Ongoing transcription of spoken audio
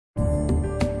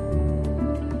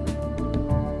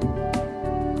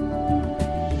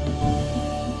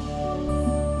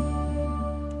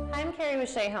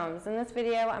with Shea Homes. In this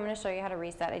video, I'm going to show you how to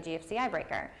reset a GFCI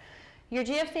breaker. Your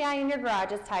GFCI in your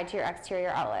garage is tied to your exterior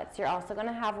outlets. You're also going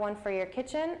to have one for your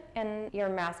kitchen and your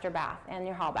master bath and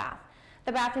your hall bath.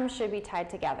 The bathrooms should be tied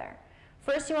together.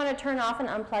 First, you want to turn off and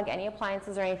unplug any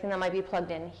appliances or anything that might be plugged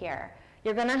in here.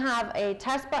 You're going to have a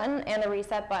test button and a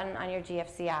reset button on your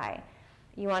GFCI.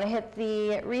 You want to hit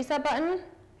the reset button.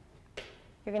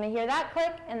 You're going to hear that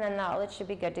click, and then the outlet should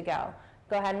be good to go.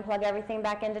 Go ahead and plug everything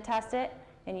back in to test it,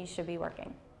 and you should be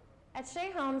working. At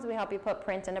Shea Homes, we help you put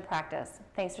print into practice.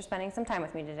 Thanks for spending some time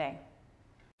with me today.